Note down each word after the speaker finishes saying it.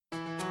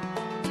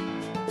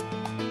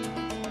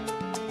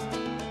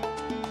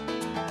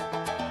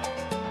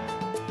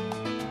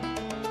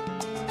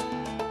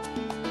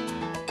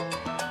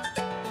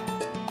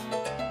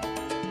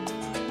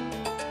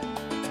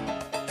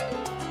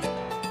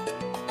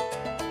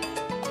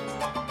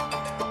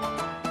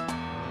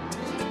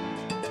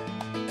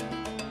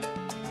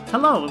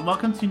Hello, and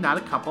welcome to Not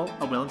a Couple,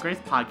 a Will and Grace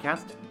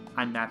podcast.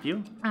 I'm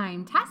Matthew.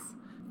 I'm Tess.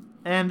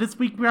 And this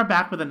week we are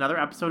back with another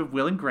episode of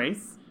Will and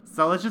Grace.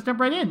 So let's just jump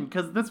right in,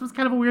 because this was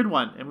kind of a weird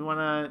one, and we want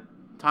to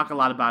talk a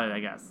lot about it, I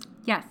guess.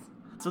 Yes.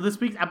 So this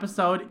week's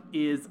episode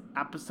is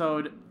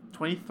episode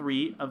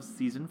 23 of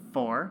season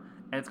 4,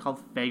 and it's called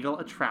Fatal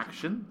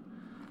Attraction.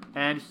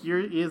 And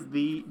here is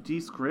the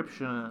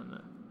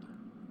description.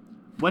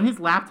 When his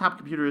laptop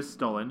computer is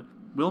stolen,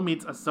 Will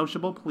meets a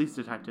sociable police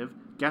detective,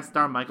 guest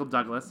star Michael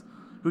Douglas,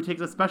 who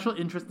takes a special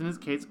interest in his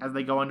case as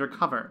they go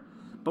undercover.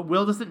 But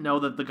Will doesn't know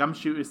that the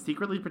gumshoe is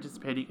secretly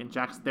participating in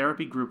Jack's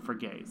therapy group for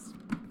gays.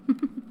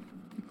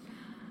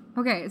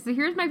 Okay, so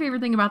here's my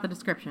favorite thing about the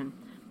description.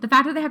 The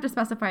fact that they have to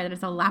specify that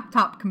it's a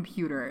laptop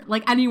computer.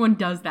 Like, anyone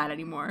does that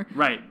anymore.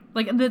 Right.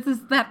 Like,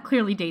 that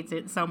clearly dates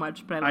it so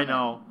much, but I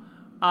love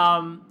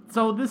know.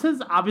 So this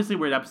is obviously a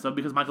weird episode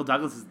because Michael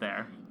Douglas is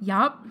there.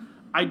 Yup.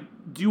 I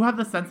do have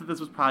the sense that this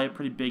was probably a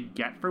pretty big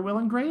get for Will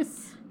and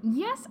Grace.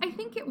 Yes, I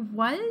think it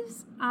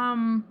was.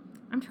 I'm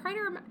trying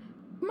to remember.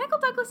 Michael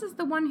Douglas is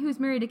the one who's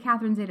married to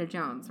Catherine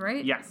Zeta-Jones,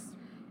 right? Yes.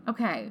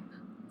 Okay,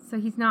 so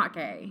he's not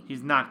gay.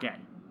 He's not gay.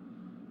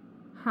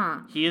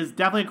 Huh. He is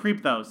definitely a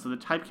creep, though, so the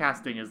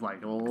typecasting is, like,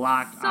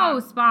 locked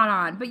on. So spot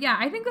on. But yeah,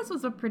 I think this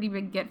was a pretty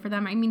big get for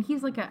them. I mean,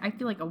 he's like I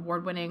feel like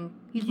award-winning.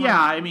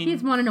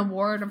 He's won an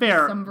award of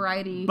some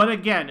variety. But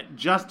again,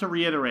 just to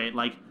reiterate,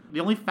 like,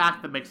 the only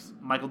fact that makes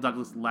Michael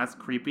Douglas less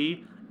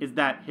creepy is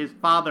that his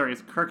father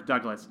is Kirk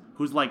Douglas,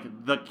 who's,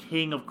 like, the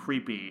king of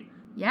creepy.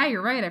 Yeah,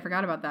 you're right. I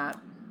forgot about that.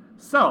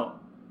 So,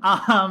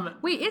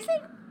 Wait,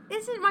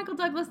 isn't Michael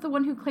Douglas the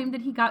one who claimed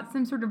that he got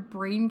some sort of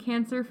brain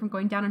cancer from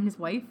going down on his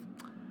wife?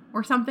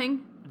 Or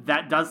something?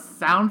 That does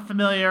sound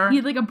familiar. He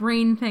had like a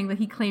brain thing that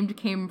he claimed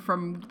came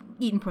from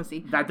eating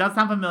pussy. That does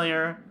sound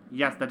familiar.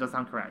 Yes, that does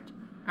sound correct.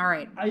 All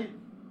right.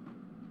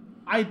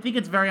 I think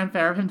it's very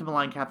unfair of him to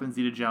malign Catherine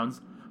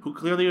Zeta-Jones, who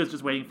clearly was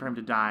just waiting for him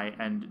to die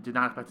and did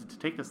not expect it to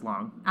take this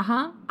long.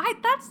 Uh-huh.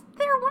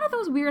 They're one of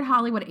those weird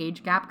Hollywood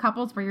age gap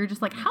couples where you're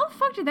just like, how the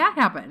fuck did that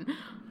happen?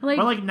 Like,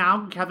 but like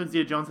now Catherine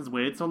Zeta-Jones has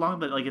waited so long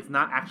that like it's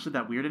not actually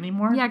that weird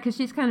anymore. Yeah, because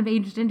she's kind of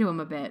aged into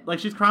him a bit. Like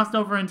she's crossed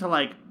over into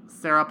like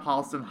Sarah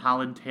Paulson,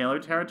 Holland Taylor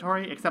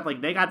territory, except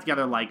like they got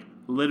together like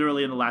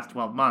literally in the last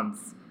 12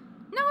 months.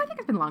 No, I think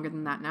it's been longer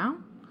than that now.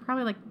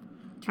 Probably like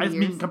 2 years. I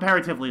mean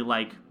comparatively,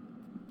 like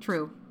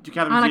true to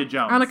Catherine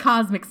Zeta-Jones on a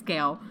cosmic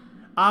scale.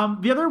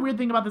 The other weird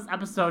thing about this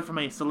episode from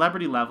a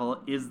celebrity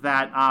level is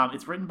that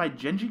it's written by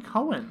Jenji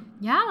Kohan.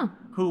 Yeah.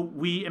 Who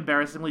we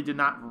embarrassingly did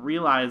not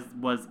realize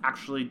was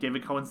actually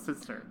David Cohen's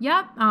sister.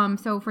 Yep.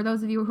 So for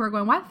those of you who are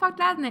going, why the fuck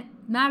doesn't it?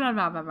 Blah, blah,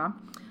 blah, blah, blah.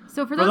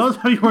 So for those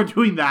of you who are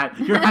doing that,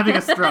 you're having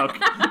a stroke.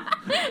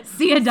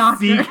 See a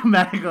doctor. Seek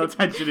medical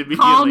attention immediately.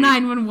 Call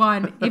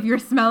 911. If you're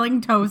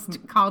smelling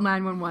toast, call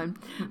 911.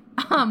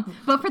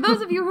 But for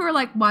those of you who are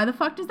like, why the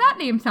fuck does that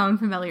name sound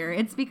familiar?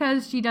 It's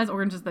because she does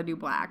Orange is the New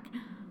Black.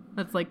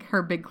 That's like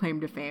her big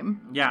claim to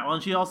fame. Yeah, well,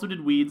 and she also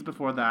did Weeds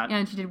before that. Yeah,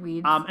 and she did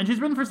Weeds. And she's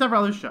written for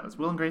several other shows.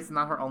 Will and Grace is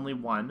not her only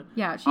one.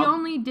 Yeah, she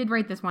only did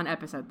write this one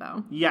episode,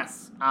 though.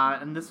 Yes,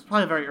 and this is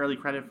probably a very early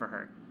credit for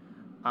her.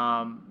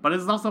 But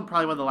it's also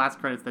probably one of the last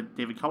credits that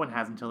David Cohen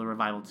has until the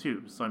revival,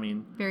 too. So, I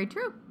mean... Very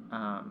true.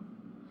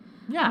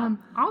 Yeah.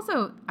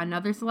 Also,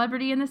 another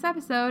celebrity in this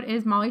episode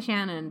is Molly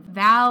Shannon.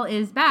 Val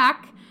is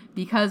back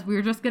because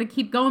we're just going to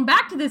keep going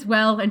back to this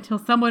well until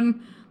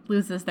someone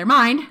loses their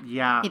mind.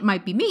 Yeah. It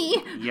might be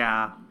me.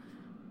 Yeah.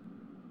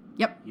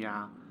 Yep.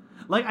 Yeah.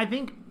 Like, I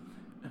think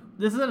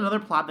this is another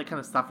plot that kind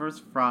of suffers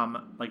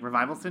from, like,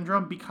 revival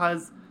syndrome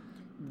because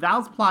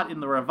Val's plot in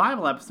the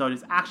revival episode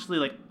is actually,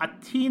 like, a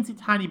teensy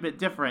tiny bit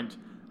different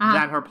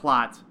than her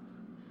plot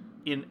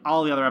in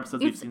all the other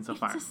episodes we've seen so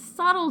far. It's a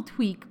subtle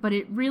tweak, but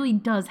it really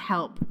does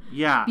help.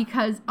 Yeah.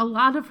 Because a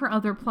lot of her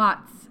other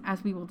plots,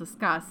 as we will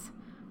discuss,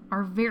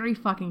 are very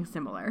fucking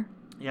similar.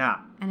 Yeah.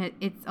 And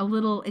it's a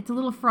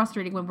little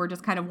frustrating when we're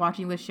just kind of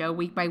watching the show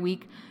week by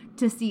week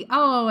to see,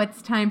 oh, it's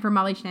time for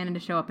Molly Shannon to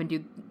show up and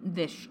do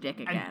this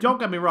shtick again. And don't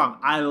get me wrong,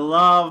 I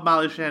love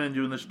Molly Shannon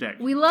doing the shtick.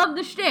 We love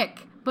the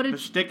shtick, but the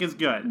shtick is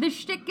good. The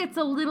shtick gets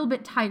a little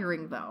bit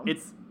tiring, though.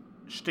 It's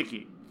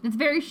shticky. It's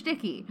very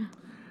shticky.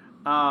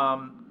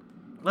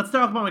 Let's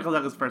talk about Michael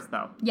Douglas first,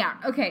 though. Yeah,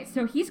 okay,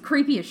 so he's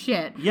creepy as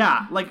shit.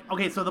 Yeah, like,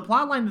 okay, so the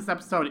plot line in this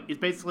episode is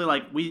basically,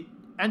 like, we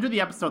enter the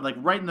episode, like,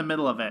 right in the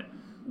middle of it.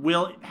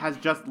 Will has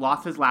just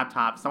lost his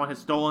laptop. Someone has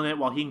stolen it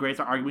while he and Grace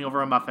are arguing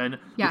over a muffin,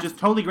 which is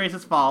totally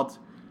Grace's fault.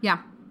 Yeah.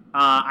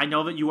 I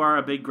know that you are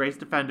a big Grace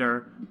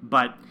defender,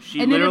 but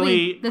she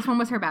literally... This one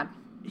was her bad.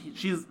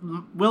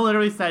 Will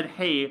literally said,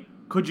 hey,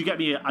 could you get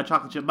me a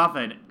chocolate chip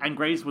muffin? And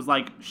Grace was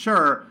like,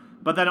 sure,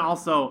 but then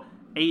also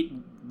ate,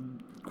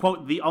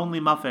 quote, the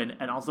only muffin,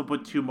 and also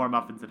put 2 more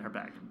muffins in her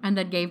bag. And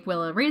then gave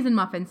Will a raisin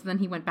muffin, so then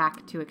he went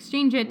back to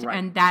exchange it, right.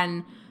 And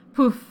then,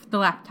 poof, the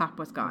laptop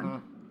was gone.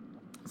 Mm-hmm.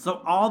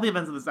 So all the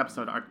events of this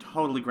episode are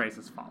totally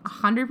Grace's fault.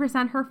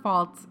 100% her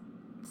fault.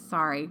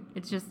 Sorry.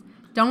 It's just,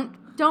 don't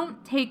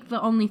take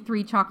the only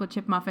 3 chocolate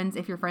chip muffins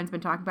if your friend's been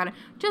talking about it.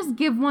 Just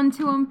give one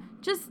to him.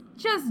 Just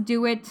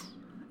do it.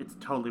 It's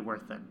totally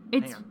worth it.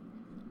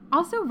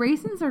 Also,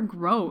 raisins are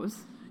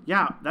gross.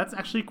 Yeah, that's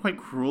actually quite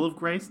cruel of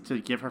Grace to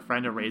give her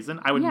friend a raisin.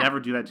 I would never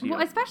do that to you. Well,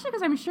 especially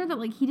because I'm sure that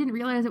like he didn't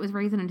realize it was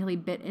raisin until he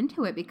bit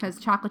into it because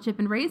chocolate chip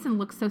and raisin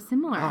look so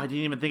similar. Oh, I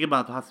didn't even think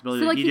about the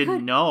possibility So, that like, he he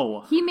didn't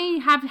know. He may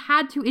have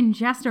had to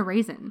ingest a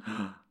raisin.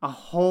 A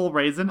whole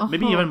raisin?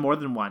 Maybe even more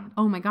than one.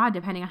 Oh my god,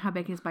 depending on how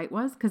big his bite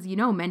was. Because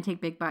men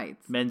take big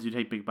bites. Men do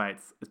take big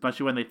bites,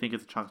 especially when they think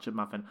it's a chocolate chip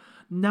muffin.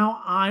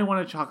 Now I want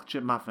a chocolate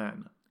chip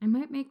muffin. I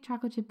might make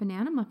chocolate chip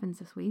banana muffins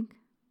this week.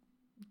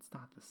 It's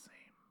not the same.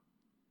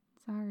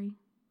 Sorry.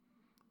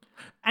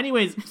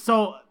 Anyways,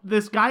 so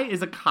this guy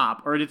is a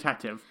cop or a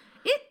detective.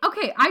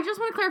 Okay, I just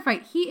want to clarify.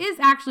 He is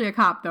actually a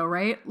cop, though,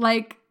 right?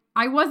 Like,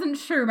 I wasn't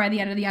sure by the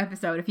end of the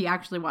episode if he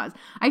actually was.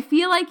 I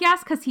feel like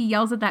yes, because he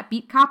yells at that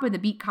beat cop and the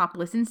beat cop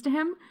listens to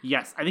him.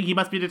 Yes, I think he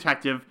must be a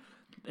detective.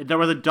 There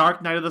was a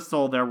dark night of the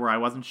soul there where I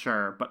wasn't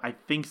sure, but I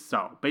think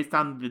so. Based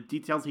on the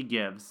details he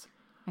gives,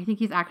 I think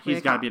he's actually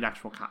he's got to be an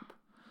actual cop.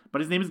 But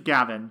his name is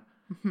Gavin,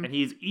 and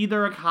he's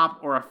either a cop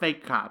or a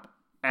fake cop.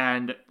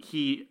 And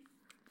he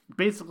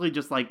basically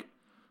just, like,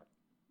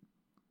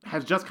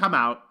 has just come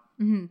out.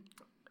 Mm-hmm.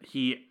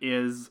 He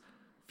is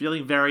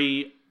feeling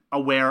very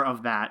aware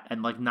of that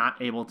and, like,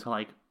 not able to,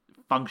 like,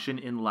 function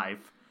in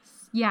life.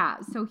 Yeah,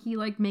 so he,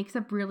 like, makes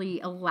up really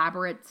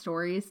elaborate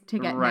stories to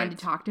get men to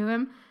talk to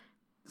him.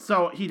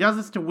 So he does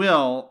this to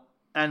Will,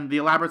 and the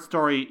elaborate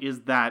story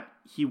is that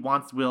he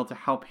wants Will to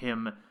help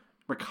him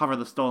recover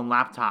the stolen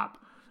laptop,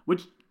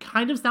 which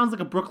kind of sounds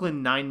like a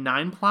Brooklyn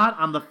Nine-Nine plot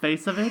on the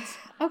face of it.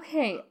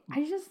 Okay,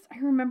 I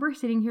remember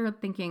sitting here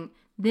thinking,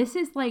 this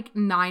is like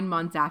 9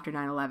 months after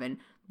 9/11.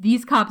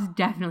 These cops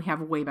definitely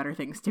have way better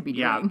things to be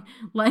doing.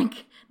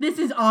 Like, this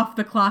is off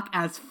the clock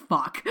as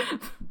fuck.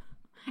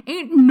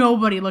 Ain't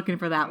nobody looking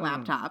for that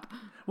laptop.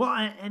 Well,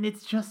 and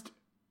it's just...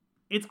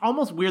 It's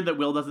almost weird that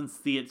Will doesn't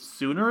see it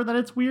sooner that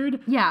it's weird.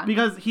 Yeah.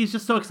 Because he's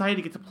just so excited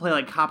to get to play,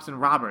 like, cops and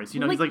robbers.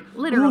 You know, he's like,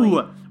 literally.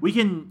 Ooh, we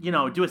can, do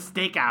a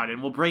stakeout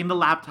and we'll bring the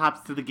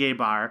laptops to the gay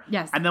bar.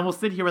 Yes. And then we'll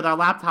sit here with our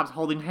laptops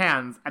holding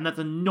hands. And that's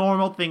a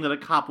normal thing that a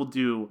cop will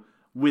do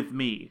with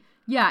me.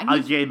 Yeah. A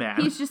gay man.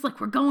 He's just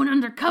like, we're going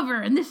undercover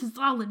and this is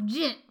all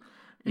legit.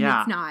 And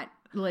it's not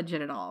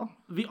legit at all.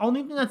 The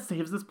only thing that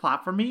saves this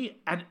plot for me,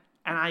 and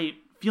I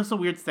feel so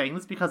weird saying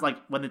this because, like,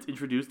 when it's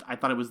introduced, I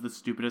thought it was the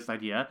stupidest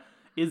idea,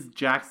 is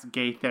Jack's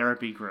gay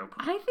therapy group.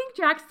 I think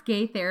Jack's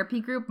gay therapy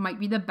group might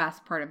be the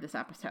best part of this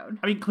episode.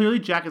 I mean, clearly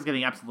Jack is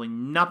getting absolutely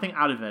nothing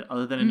out of it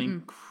other than an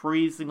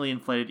increasingly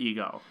inflated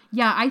ego.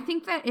 Yeah, I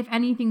think that if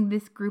anything,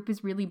 this group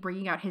is really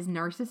bringing out his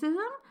narcissism.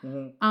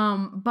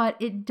 Mm-hmm. But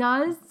it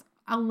does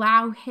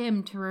allow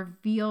him to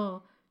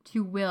reveal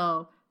to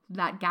Will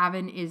that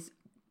Gavin is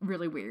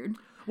really weird.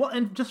 Well,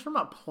 and just from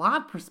a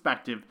plot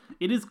perspective,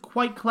 it is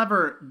quite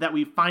clever that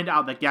we find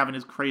out that Gavin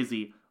is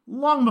crazy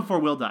long before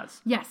Will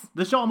does. Yes.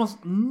 The show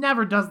almost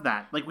never does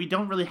that. Like, we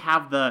don't really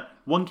have the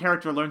one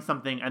character learn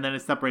something and then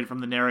is separated from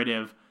the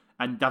narrative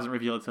and doesn't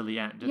reveal it till the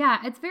end. Yeah,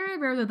 it's very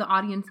rare that the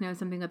audience knows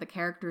something that the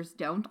characters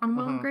don't on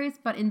Will and Grace,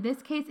 but in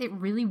this case, it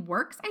really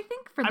works, I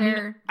think, for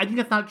I think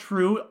that's not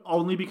true,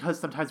 only because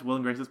sometimes Will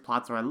and Grace's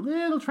plots are a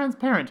little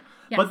transparent.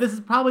 Yes. But this is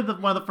probably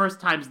one of the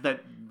first times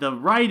that the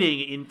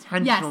writing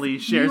intentionally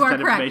shares that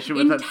information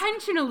with us.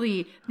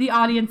 Intentionally, the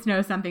audience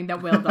knows something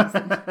that Will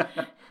doesn't.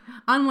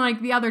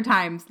 Unlike the other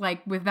times,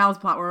 like with Val's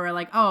plot, where we're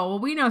like, oh, well,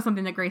 we know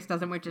something that Grace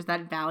doesn't, which is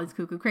that Val is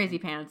cuckoo crazy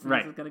pants, and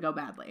this is going to go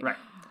badly. Right.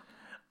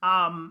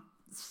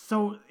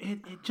 So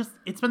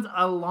it spends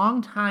a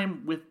long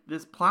time with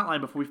this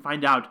plotline before we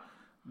find out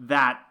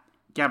that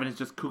Gavin is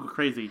just cuckoo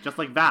crazy, just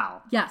like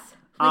Val. Yes.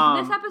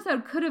 Like, this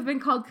episode could have been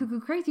called Cuckoo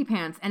Crazy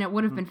Pants, and it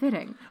would have been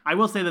fitting. I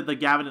will say that the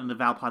Gavin and the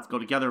Val plots go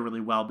together really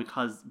well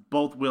because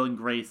both Will and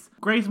Grace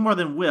more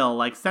than Will,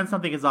 like, sense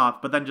something is off,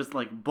 but then just,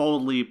 like,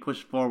 boldly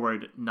push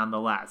forward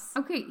nonetheless.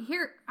 Okay,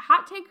 here,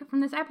 hot take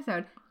from this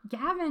episode.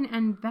 Gavin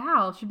and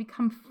Val should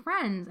become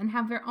friends and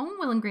have their own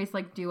Will and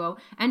Grace-like duo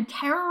and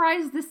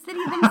terrorize the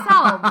city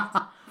themselves.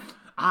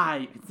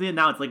 I can see it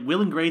now. It's like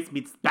Will and Grace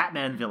meets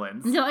Batman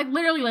villains. Yeah, like,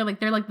 literally,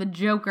 like, they're like the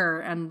Joker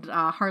and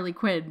Harley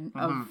Quinn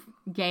of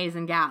gays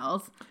and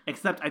gals.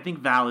 Except I think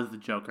Val is the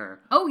Joker.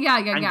 Oh, yeah.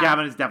 And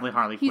Gavin is definitely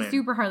Harley Quinn. He's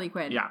super Harley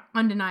Quinn. Yeah.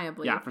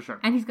 Undeniably. Yeah, for sure.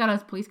 And he's got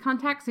his police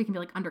contacts, so he can be,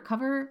 like,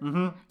 undercover.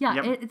 Mm-hmm. Yeah,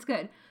 yep. It's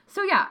good.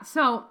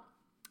 So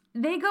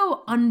they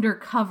go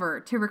undercover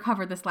to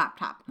recover this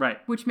laptop. Right.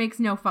 Which makes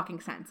no fucking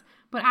sense.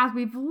 But as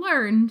we've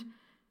learned,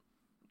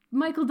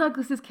 Michael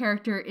Douglas's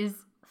character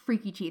is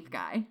Freaky Teeth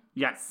Guy.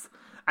 Yes.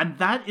 And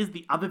that is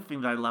the other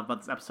thing that I love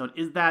about this episode,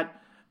 is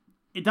that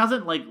it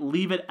doesn't, like,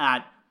 leave it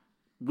at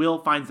Will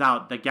finds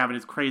out that Gavin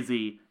is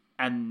crazy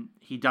and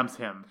he dumps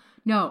him.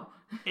 No.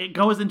 It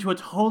goes into a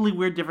totally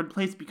weird different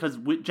place because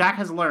Jack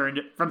has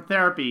learned from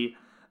therapy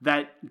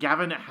that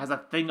Gavin has a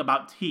thing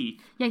about teeth.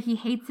 Yeah, he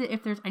hates it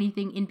if there's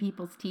anything in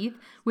people's teeth,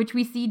 which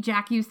we see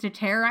Jack used to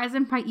terrorize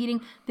him by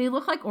eating. They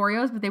look like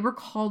Oreos, but they were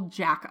called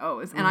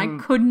Jack-O's, and I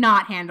could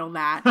not handle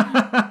that.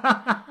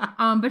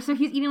 But so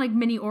he's eating, like,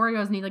 mini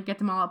Oreos, and he, like, gets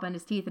them all up on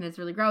his teeth, and it's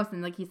really gross,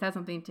 and, like, he says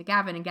something to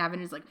Gavin, and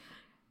Gavin is like,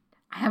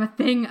 I have a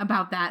thing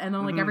about that. And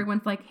then, like,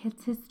 everyone's like,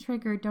 it's his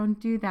trigger. Don't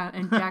do that.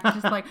 And Jack's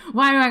just like,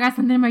 why do I got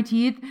something in my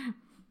teeth?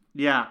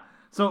 Yeah.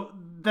 So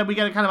then we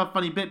get a kind of a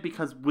funny bit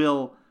because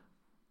Will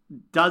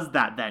does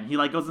that then. He,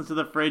 like, goes into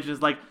the fridge and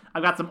is like,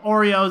 I've got some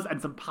Oreos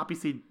and some poppy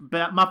seed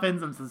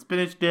muffins and some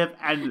spinach dip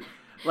and,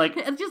 like...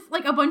 It's just,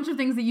 like, a bunch of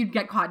things that you'd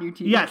get caught in your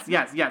teeth.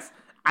 Yes.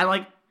 I,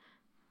 like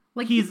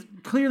he's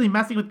clearly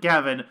messing with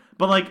Gavin,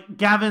 but, like,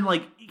 Gavin,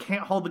 like,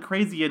 can't hold the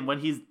crazy in when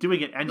he's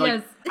doing it. And,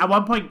 like, at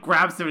one point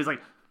grabs him and he's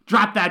like,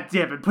 drop that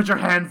dip and put your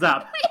hands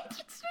up.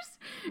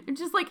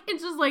 It's just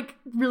like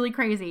really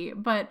crazy.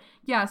 But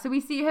yeah, so we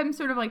see him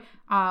sort of like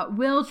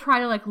Will try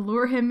to like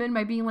lure him in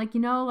by being like,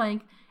 you know,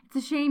 like, it's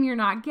a shame you're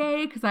not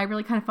gay because I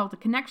really kind of felt a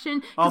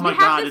connection. Oh my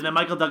god, and then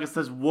Michael Douglas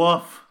says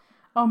woof.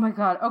 Oh my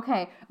god.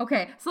 Okay.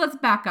 So let's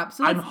back up.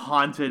 So I'm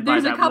haunted by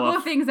that. There's a couple woof.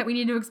 of things that we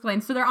need to explain.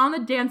 So they're on the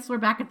dance floor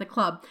back at the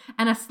club,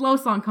 and a slow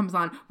song comes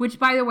on, which,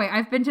 by the way,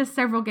 I've been to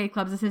several gay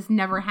clubs. This has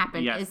never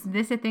happened. Yes. Is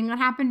this a thing that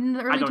happened in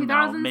the early 2000s?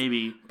 I don't know.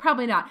 Maybe.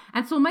 Probably not.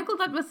 And so Michael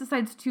Douglas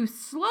decides to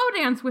slow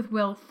dance with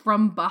Will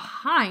from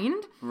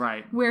behind.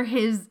 Right. Where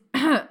his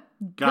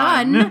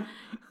gun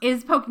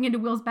is poking into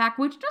Will's back,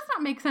 which does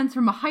not make sense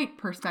from a height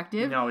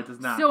perspective. No, it does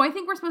not. So I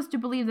think we're supposed to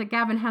believe that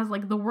Gavin has,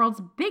 like, the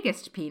world's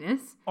biggest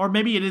penis. Or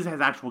maybe it is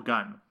his actual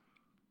gun.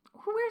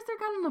 Who wears their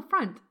gun in the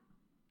front?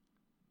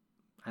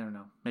 I don't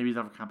know. Maybe he's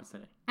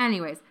overcompensating.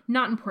 Anyways,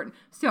 not important.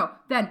 So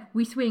then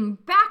we swing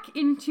back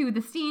into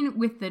the scene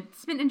with the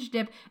spinach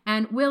dip,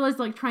 and Will is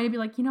like trying to be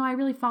like, you know, I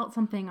really felt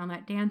something on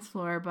that dance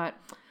floor, but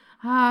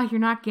you're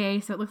not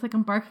gay, so it looks like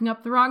I'm barking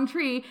up the wrong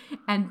tree.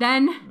 And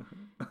then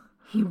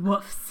he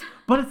woofs.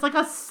 But it's like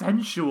a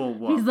sensual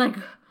woof. He's like,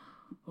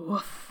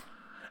 woof.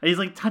 And he's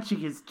like touching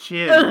his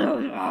chin.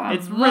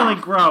 It's really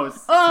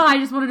gross. Oh,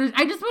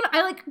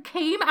 I like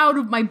came out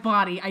of my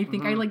body. I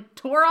think I like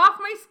tore off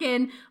my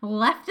skin,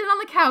 left it on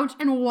the couch,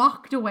 and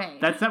walked away.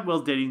 That set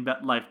Will's dating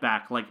life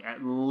back like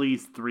at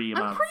least 3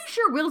 months. I'm pretty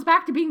sure Will's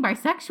back to being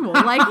bisexual.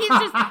 Like,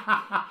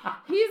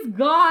 he's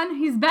gone.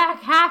 He's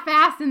back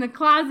half-assed in the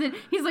closet.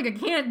 He's like, I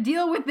can't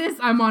deal with this.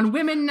 I'm on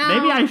women now.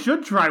 Maybe I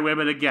should try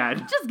women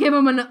again. Just give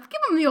him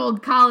the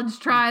old college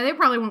try. They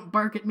probably won't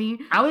bark at me.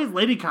 At least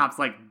lady cops,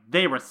 like,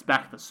 they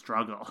respect the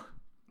struggle.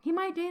 He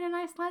might date a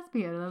nice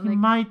lesbian. He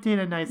might date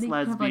a nice they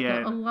lesbian.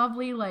 Have, like, a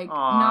lovely, like,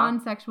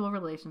 non-sexual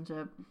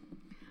relationship.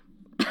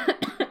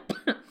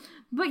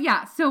 But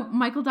yeah, so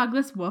Michael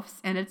Douglas woofs,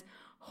 and it's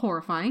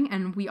horrifying,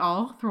 and we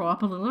all throw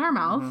up a little in our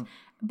mouths.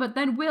 But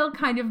then Will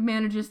kind of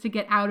manages to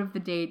get out of the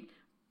date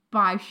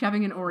by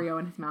shoving an Oreo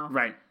in his mouth.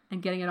 Right.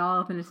 And getting it all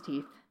up in his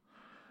teeth.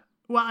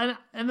 Well,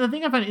 and the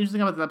thing I find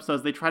interesting about this episode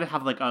is they try to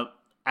have, like,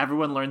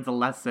 everyone learns a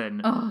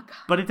lesson. Oh, God.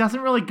 But it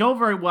doesn't really go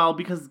very well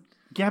because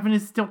Gavin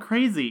is still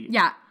crazy.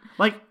 Yeah.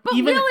 Like, but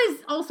even Will is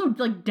also,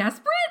 like,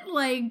 desperate?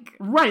 Like...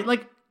 Right.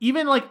 Like,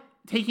 even, like,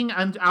 taking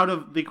out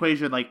of the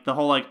equation, like, the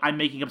whole, like, I'm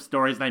making up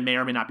stories and I may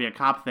or may not be a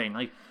cop thing.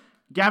 Like,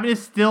 Gavin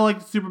is still,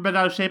 like, super bent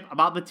out of shape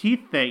about the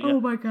teeth thing.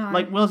 Oh, my God.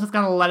 Like, Will's just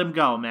gotta let him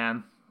go,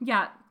 man.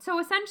 Yeah. So,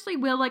 essentially,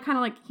 Will, like, kind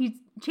of, like, he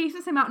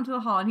chases him out into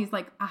the hall and he's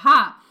like,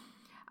 aha,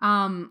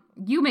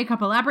 you make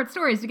up elaborate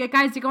stories to get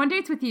guys to go on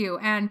dates with you.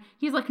 And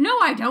he's like, no,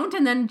 I don't.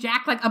 And then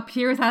Jack, like,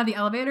 appears out of the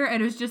elevator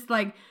and is just,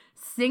 like,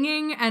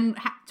 singing and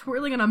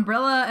twirling an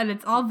umbrella, and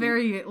it's all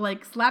very,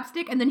 like,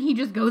 slapstick. And then he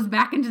just goes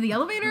back into the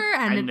elevator,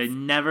 and I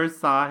never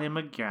saw him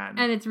again.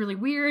 And it's really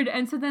weird.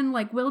 And so then,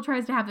 like, Will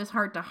tries to have this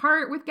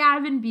heart-to-heart with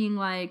Gavin, being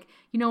like,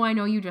 you know, I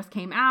know you just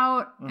came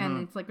out,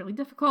 and it's, like, really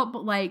difficult,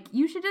 but, like,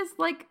 you should just,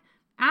 like,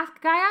 ask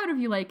a guy out if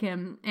you like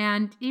him.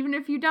 And even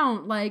if you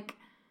don't, like,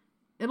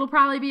 it'll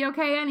probably be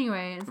okay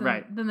anyway. And so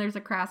right. Then there's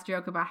a crass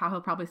joke about how he'll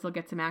probably still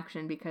get some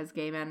action because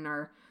gay men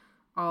are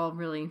all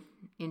really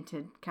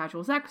into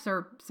casual sex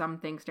or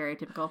something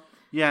stereotypical.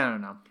 Yeah, I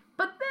don't know.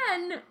 But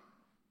then,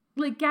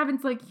 like,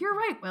 Gavin's like, you're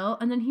right, Will.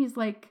 And then he's,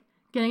 like,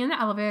 getting in the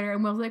elevator,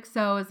 and Will's like,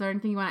 so is there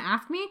anything you want to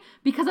ask me?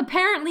 Because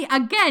apparently,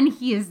 again,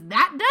 he is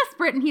that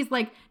desperate, and he's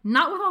like,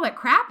 not with all that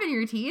crap in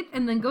your teeth,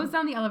 and then goes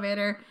down the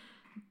elevator,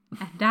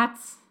 and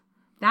that's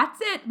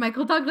it.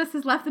 Michael Douglas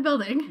has left the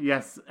building.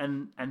 Yes,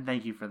 and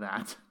thank you for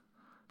that.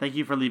 Thank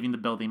you for leaving the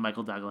building,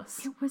 Michael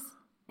Douglas.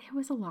 It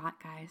was a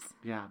lot, guys.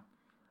 Yeah.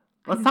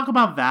 Let's talk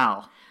about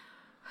Val.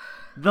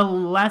 The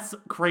less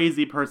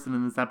crazy person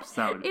in this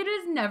episode. It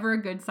is never a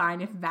good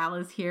sign if Val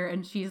is here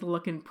and she's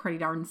looking pretty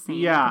darn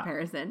sane in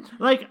comparison.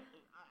 Like,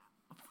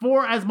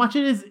 for as much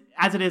as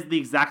it is the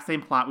exact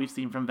same plot we've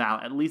seen from Val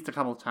at least a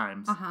couple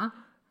times,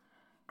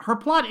 her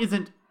plot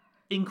isn't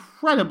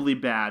incredibly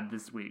bad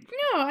this week.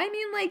 No, I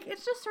mean, like,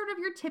 it's just sort of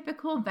your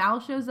typical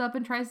Val shows up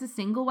and tries to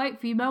single white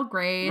female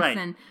Grace.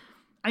 Right.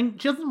 And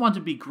she doesn't want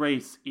to be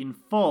Grace in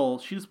full.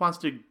 She just wants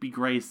to be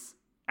Grace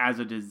as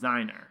a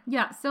designer.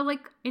 Yeah, so,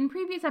 like, in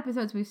previous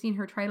episodes, we've seen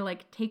her try to,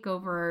 like, take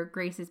over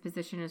Grace's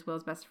position as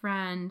Will's best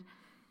friend,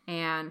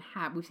 and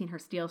we've seen her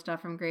steal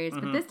stuff from Grace,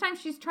 but this time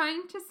she's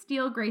trying to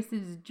steal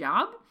Grace's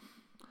job.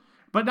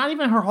 But not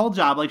even her whole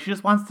job. Like, she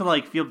just wants to,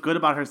 like, feel good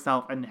about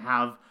herself and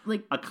have,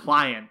 Like, a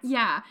client.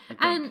 yeah.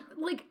 And,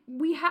 like,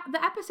 we have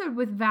the episode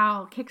with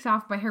Val kicks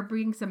off by her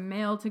bringing some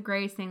mail to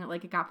Grace saying that,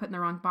 like, it got put in the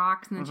wrong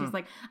box. And then she's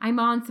like, I'm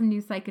on some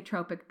new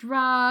psychotropic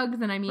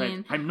drugs. And I mean,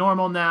 Right. I'm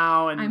normal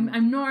now. And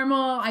I'm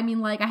normal. I mean,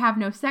 like, I have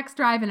no sex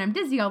drive and I'm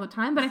dizzy all the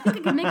time, but I think I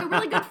can make a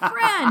really good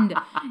friend.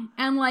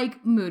 And,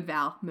 like, mood,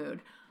 Val,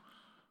 mood.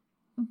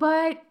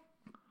 But,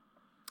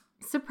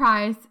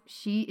 surprise,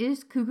 she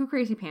is cuckoo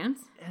crazy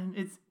pants. And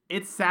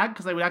it's sad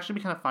because it would actually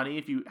be kind of funny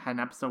if you had an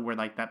episode where,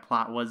 like, that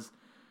plot was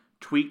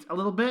tweaked a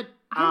little bit.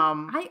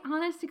 I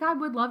honest to God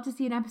would love to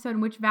see an episode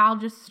in which Val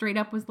just straight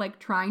up was like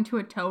trying to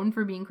atone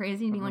for being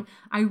crazy and being like,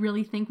 I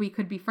really think we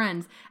could be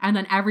friends. And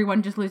then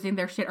everyone just losing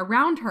their shit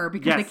around her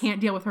because they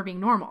can't deal with her being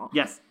normal.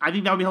 Yes, I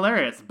think that would be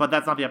hilarious, but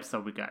that's not the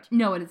episode we got.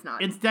 No, it is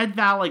not. Instead,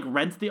 Val, like,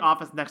 rents the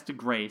office next to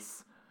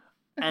Grace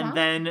and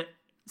then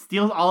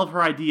steals all of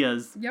her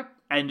ideas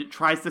and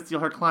tries to steal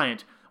her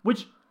client,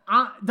 which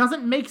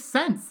doesn't make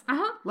sense.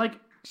 Like,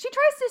 she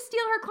tries to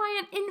steal her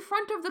client in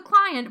front of the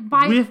client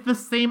with the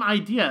same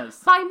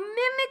ideas. By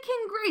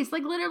mimicking Grace.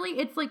 Like, literally,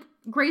 it's like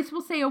Grace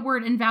will say a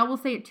word and Val will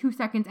say it 2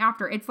 seconds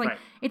after. It's like,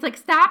 it's like,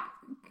 stop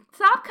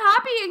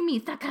copying me.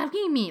 Stop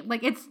copying me.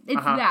 Like, it's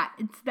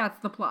that's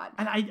the plot.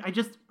 And I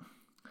just,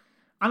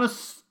 on a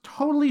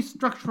totally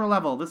structural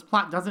level, this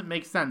plot doesn't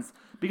make sense.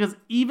 Because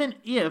even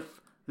if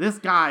this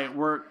guy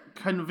were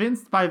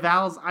convinced by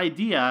Val's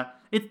idea,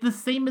 it's the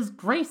same as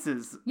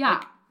Grace's.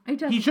 Yeah. Like,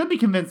 he should be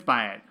convinced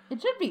by it.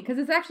 It should be, because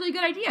it's actually a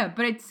good idea,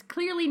 but it's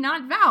clearly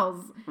not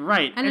Val's.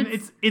 Right, and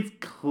it's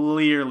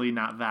clearly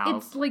not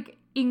Val's. It's, like,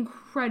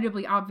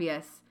 incredibly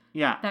obvious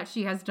that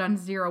she has done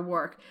zero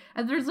work.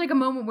 And there's, like, a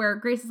moment where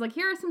Grace is like,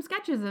 here are some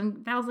sketches, and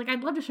Val's like,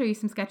 I'd love to show you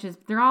some sketches.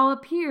 They're all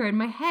up here in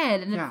my head,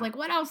 and it's like,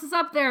 what else is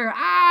up there?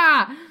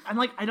 And,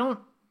 like,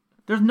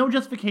 there's no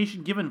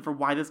justification given for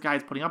why this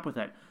guy's putting up with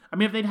it. I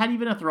mean, if they'd had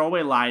even a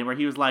throwaway line where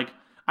he was like,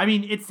 I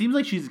mean, it seems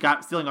like she's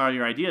stealing all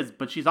your ideas,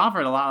 but she's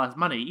offered a lot less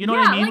money. You know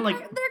what I mean? Like,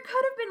 there could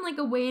have been, like,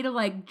 a way to,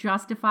 like,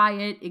 justify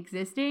it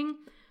existing,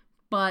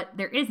 but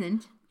there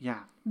isn't.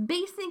 Yeah.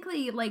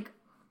 Basically, like,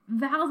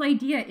 Val's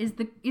idea is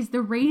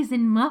the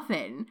raisin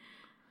muffin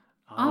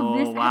of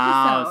this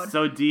episode.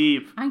 So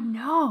deep. I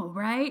know,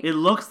 right? It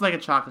looks like a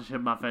chocolate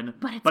chip muffin,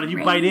 but if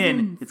you bite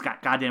in, it's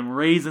got goddamn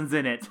raisins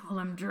in it. All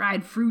them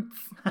dried fruits.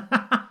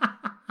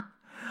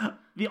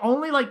 The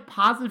only, like,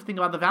 positive thing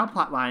about the Val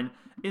plot line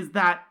is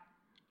that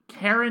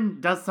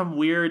Karen does some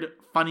weird,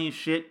 funny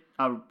shit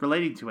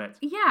relating to it.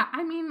 Yeah,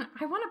 I mean,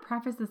 I want to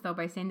preface this, though,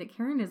 by saying that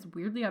Karen is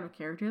weirdly out of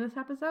character this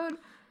episode.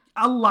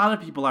 A lot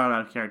of people are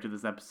out of character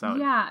this episode.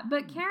 Yeah,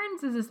 but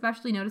Karen's is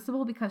especially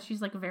noticeable because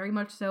she's, like, very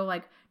much so,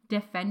 like,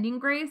 defending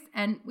Grace.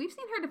 And we've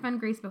seen her defend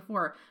Grace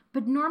before,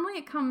 but normally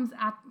it comes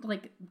at,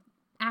 like,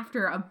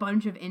 after a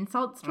bunch of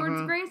insults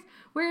towards Grace.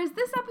 Whereas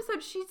this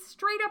episode, she's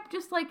straight up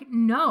just like,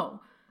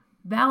 no,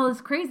 Val is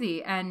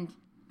crazy and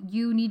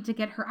you need to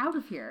get her out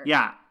of here.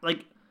 Yeah,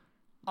 like,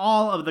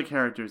 all of the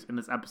characters in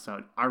this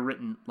episode are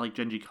written like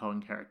Genji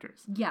Cohen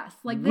characters. Yes,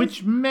 like this.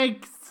 Which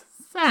makes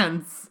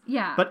sense.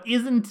 Yeah. But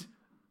isn't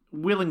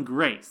Will and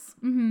Grace.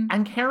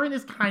 And Karen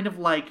is kind of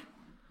like,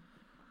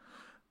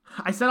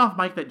 I said off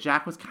mic that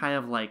Jack was kind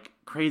of like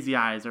Crazy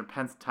Eyes or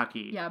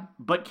Pennsatucky. Yeah.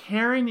 But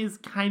Karen is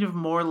kind of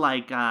more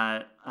like,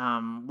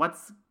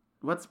 what's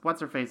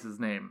her face's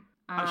name?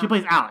 She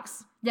plays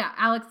Alex. Yeah,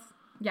 Alex.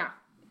 Yeah.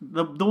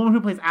 The woman who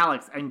plays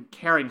Alex and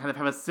Karen kind of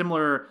have a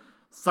similar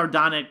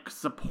sardonic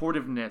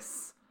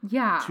supportiveness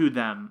to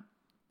them.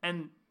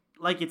 And,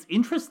 like, it's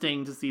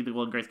interesting to see the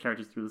Will and Grace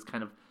characters through this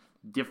kind of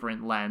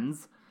different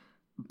lens.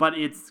 But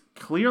it's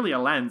clearly a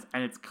lens,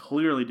 and it's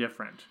clearly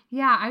different.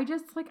 Yeah, I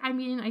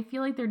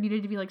feel like there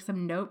needed to be, like,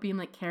 some note being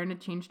like Karen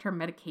had changed her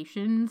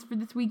medications for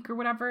this week or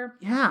whatever.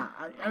 Yeah.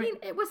 I mean,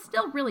 it was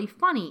still really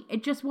funny.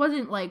 It just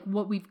wasn't, like,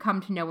 what we've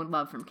come to know and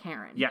love from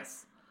Karen.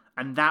 Yes.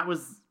 And that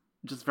was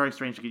just very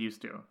strange to get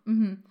used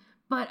to.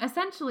 But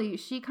essentially,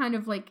 she kind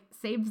of, like,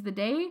 saves the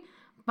day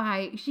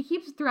by, she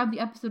keeps throughout the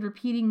episode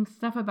repeating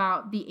stuff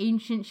about the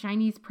ancient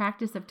Chinese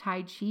practice of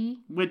Tai Chi.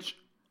 Which,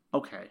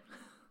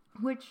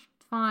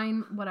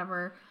 fine,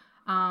 whatever.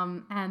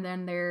 And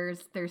then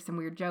there's some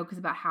weird jokes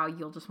about how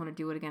you'll just want to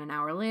do it again an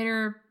hour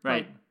later.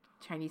 Right.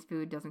 But Chinese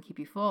food doesn't keep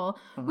you full,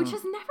 which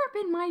has never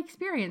been my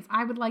experience.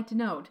 I would like to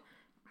note,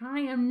 I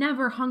am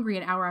never hungry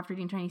an hour after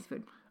eating Chinese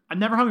food. I'm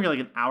never hungry like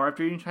an hour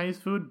after eating Chinese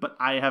food, but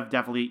I have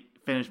definitely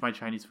finished my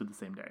Chinese food the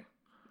same day.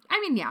 I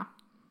mean, yeah.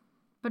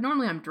 But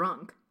normally I'm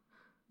drunk.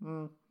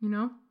 You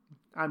know?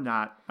 I'm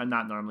not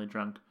normally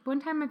drunk. One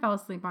time I fell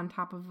asleep on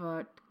top of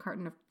a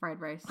carton of fried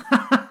rice.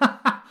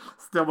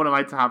 Still one of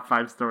my top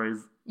 5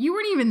 stories. You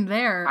weren't even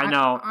there. I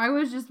know. I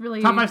was just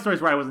really... Top 5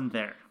 stories where I wasn't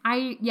there.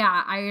 I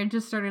had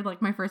just started,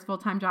 like, my first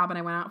full-time job, and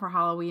I went out for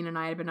Halloween, and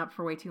I had been up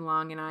for way too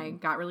long, and I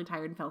got really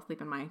tired and fell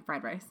asleep in my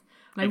fried rice.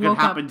 And it could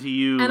happen to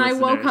you, and listeners.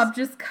 I woke up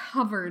just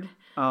covered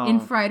in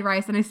fried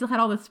rice, and I still had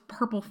all this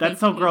purple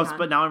That's so gross,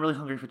 but now I'm really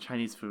hungry for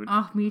Chinese food.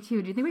 Oh, me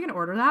too. Do you think we can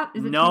order that?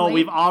 Is it No,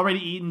 we've already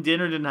eaten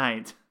dinner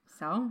tonight.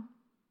 So?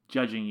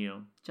 Judging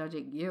you.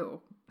 Judging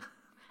you.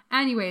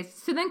 Anyways,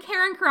 so then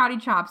Karen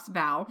karate chops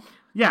Val.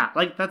 Yeah,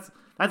 like that's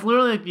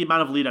literally like the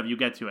amount of lead up you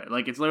get to it.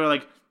 Like it's literally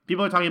like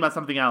people are talking about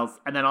something else,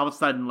 and then all of a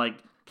sudden like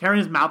Karen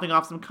is mouthing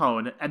off some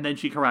cone, and then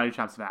she karate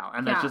chops Val,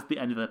 and that's just the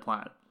end of the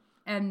plot.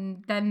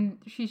 And then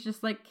she's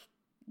just like,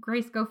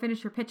 Grace, go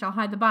finish your pitch. I'll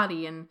hide the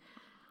body. And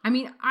I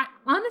mean,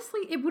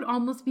 honestly, it would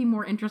almost be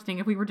more interesting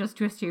if we were just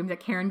to assume that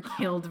Karen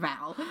killed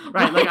Val.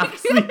 Right, like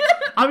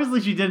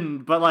obviously she didn't,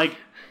 but like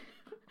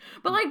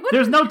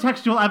there's no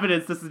textual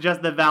evidence to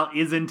suggest that Val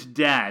isn't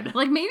dead.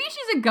 Like, maybe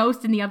she's a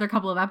ghost in the other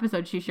couple of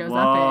episodes she shows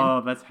up in.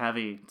 Whoa, that's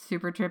heavy.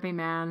 Super trippy,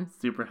 man.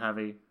 Super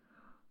heavy.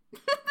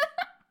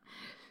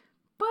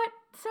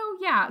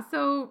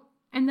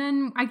 And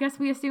then I guess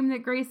we assume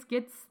that Grace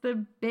gets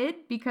the bid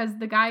because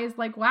the guy is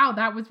like, wow,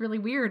 that was really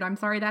weird. I'm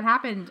sorry that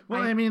happened.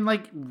 Well, I mean,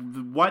 like,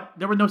 what?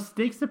 There were no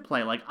stakes at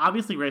play. Like,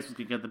 obviously Grace was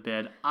going to get the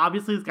bid.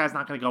 Obviously this guy's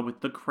not going to go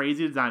with the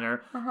crazy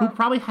designer who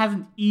probably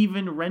hasn't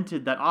even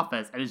rented that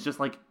office and is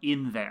just, like,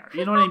 in there.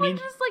 You know what I mean?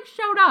 Just, like,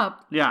 showed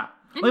up. Yeah.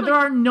 Like, there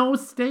are no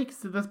stakes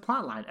to this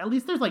plotline. At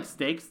least there's, like,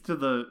 stakes to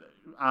the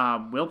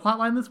Will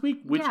plotline this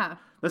week, which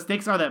the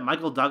stakes are that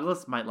Michael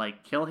Douglas might,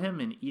 like, kill him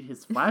and eat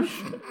his flesh.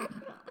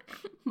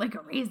 Like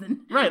a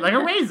raisin. Right, like a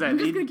raisin. I'm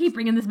just going to keep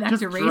bringing this back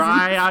to raisins. Just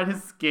dry out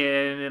his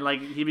skin and,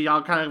 like, he'd be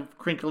all kind of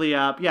crinkly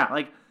up. Yeah,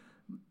 like,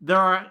 there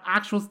are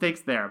actual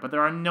stakes there, but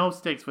there are no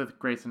stakes with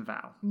Grace and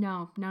Val.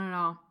 No, none at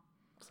all.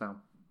 So.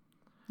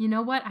 You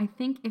know what? I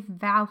think if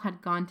Val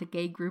had gone to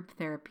gay group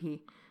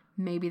therapy,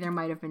 maybe there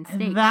might have been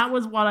stakes. And that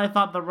was what I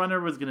thought the runner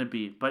was going to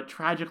be. But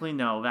tragically,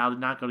 no. Val did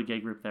not go to gay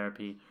group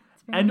therapy.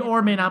 And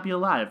or may not be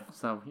alive.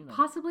 So, you know.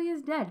 Possibly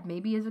is dead.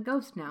 Maybe is a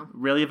ghost now.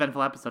 Really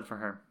eventful episode for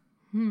her.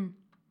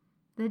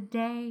 The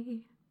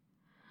day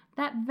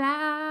that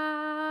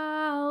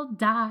Val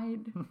died.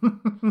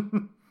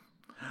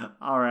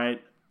 All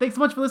right. Thanks so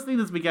much for listening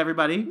this week,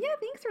 everybody. Yeah,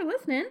 thanks for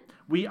listening.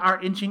 We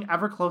are inching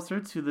ever closer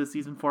to the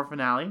season 4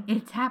 finale.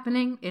 It's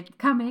happening. It's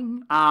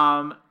coming.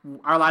 Our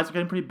lives are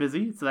getting pretty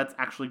busy, so that's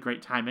actually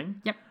great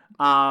timing. Yep.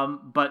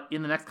 But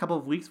in the next couple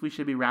of weeks, we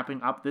should be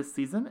wrapping up this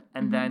season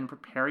and then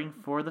preparing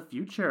for the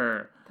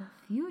future. The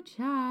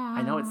future.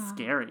 I know, it's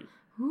scary.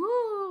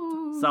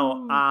 Ooh.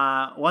 So,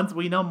 once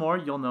we know more,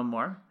 you'll know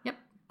more. Yep.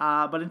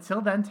 But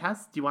until then,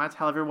 Tess, do you want to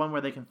tell everyone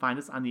where they can find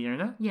us on the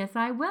internet? Yes,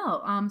 I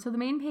will. So the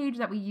main page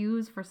that we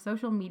use for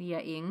social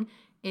media-ing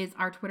is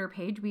our Twitter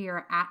page. We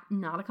are at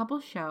Not a Couple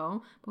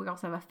Show, but we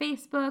also have a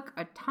Facebook,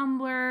 a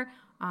Tumblr,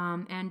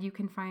 and you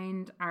can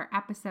find our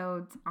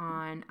episodes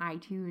on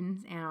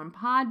iTunes and on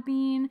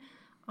Podbean.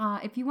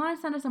 If you want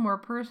to send us a more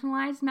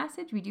personalized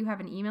message, we do have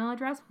an email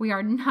address. We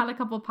are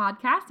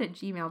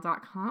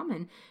notacouplepodcast@gmail.com,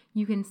 and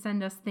you can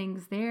send us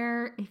things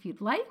there if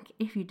you'd like.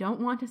 If you don't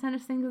want to send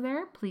us things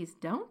there, please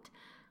don't.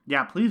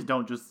 Yeah, please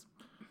don't just,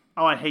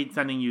 I hate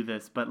sending you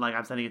this, but like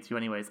I'm sending it to you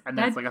anyways. And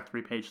that's like a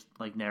 3-page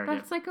like narrative.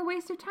 That's like a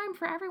waste of time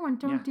for everyone.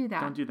 Don't do that.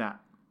 Don't do that.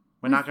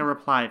 We're not going to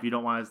reply if you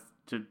don't want us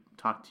to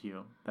talk to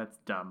you. That's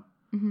dumb.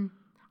 Mm-hmm.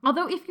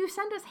 Although, if you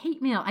send us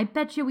hate mail, I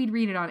bet you we'd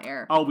read it on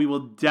air. Oh, we will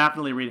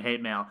definitely read hate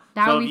mail.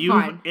 That would be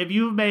fun. If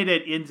you've made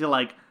it into,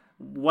 like,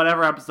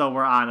 whatever episode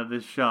we're on of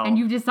this show. And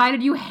you've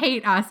decided you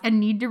hate us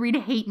and need to read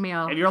hate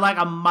mail. If you're, like,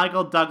 a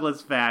Michael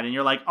Douglas fan and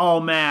you're like, oh,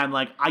 man,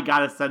 like, I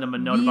gotta send him a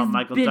note about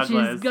Michael Douglas. These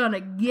bitches gonna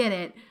get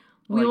it.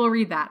 We will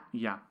read that.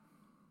 Yeah.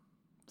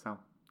 So,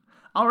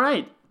 all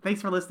right.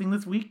 Thanks for listening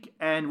this week,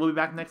 and we'll be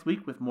back next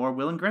week with more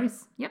Will and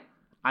Grace. Yep.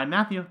 I'm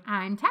Matthew.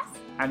 I'm Tess.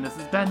 And this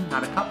has been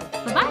Not a Couple.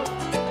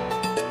 Bye-bye.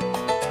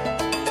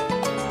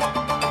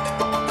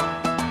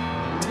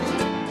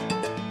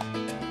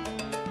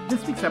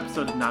 This week's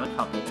episode of Not a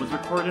Couple was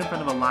recorded in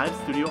front of a live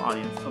studio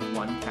audience of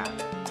 1 cat.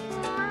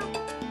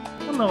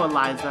 Hello,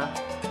 Eliza.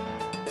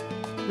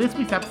 This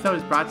week's episode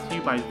is brought to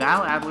you by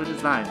Val Adler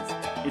Designs.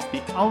 It's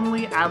the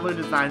only Adler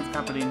Designs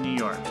company in New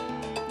York.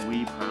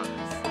 We